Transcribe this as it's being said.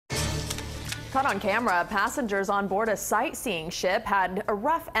Caught on camera, passengers on board a sightseeing ship had a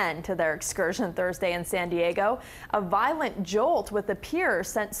rough end to their excursion Thursday in San Diego. A violent jolt with the Pier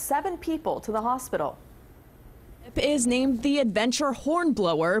sent 7 people to the hospital. The ship is named the Adventure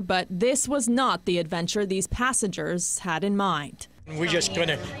Hornblower, but this was not the adventure these passengers had in mind. We just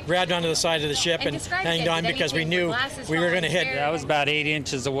kind of grabbed onto the side of the ship and hanged on because we knew we were going to hit. I was about 8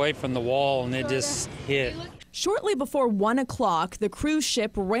 inches away from the wall and it just hit. Shortly before 1 o'clock, the cruise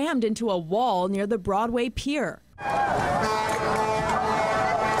ship rammed into a wall near the Broadway Pier.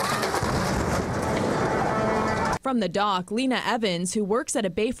 From the dock, Lena Evans, who works at a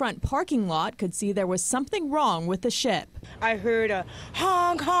bayfront parking lot, could see there was something wrong with the ship. I heard a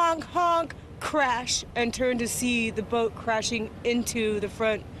honk, honk, honk crash and turned to see the boat crashing into the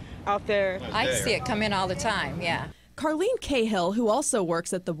front out there. I see it come in all the time, yeah. Carlene Cahill, who also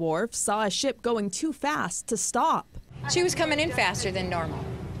works at the Wharf, saw a ship going too fast to stop. She was coming in faster than normal.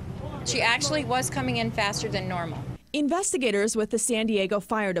 She actually was coming in faster than normal. Investigators with the San Diego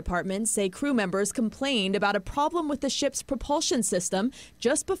Fire Department say crew members complained about a problem with the ship's propulsion system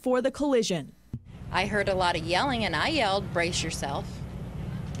just before the collision. I heard a lot of yelling and I yelled, "Brace yourself,"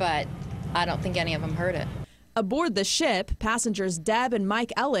 but I don't think any of them heard it. Aboard the ship, passengers Deb and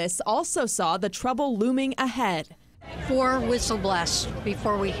Mike Ellis also saw the trouble looming ahead. 4 whistle blasts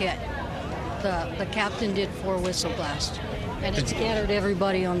before we hit. The captain did 4 whistle blasts, and it scattered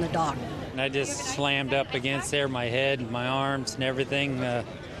everybody on the dock. And I just slammed up against there, my head, my arms and everything,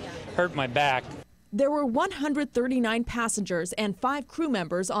 hurt my back. There were 139 passengers and 5 crew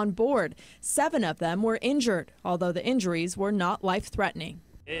members on board. 7 of them were injured, although the injuries were not life-threatening.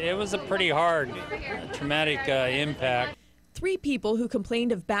 It was a pretty hard, traumatic impact. 3 people who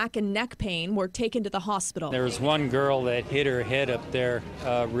complained of back and neck pain were taken to the hospital. There was one girl that hit her head up there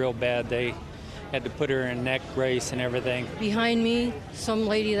real bad. They had to put her in a neck brace and everything. Behind me, some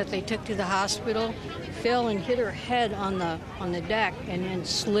lady that they took to the hospital fell and hit her head on the deck and then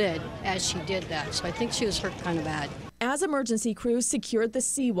slid as she did that. So I think she was hurt kind of bad. As emergency crews secured the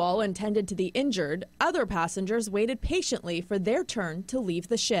seawall and tended to the injured, other passengers waited patiently for their turn to leave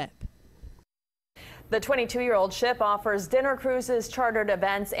the ship. The 22-year-old ship offers dinner cruises, chartered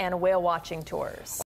events, and whale watching tours.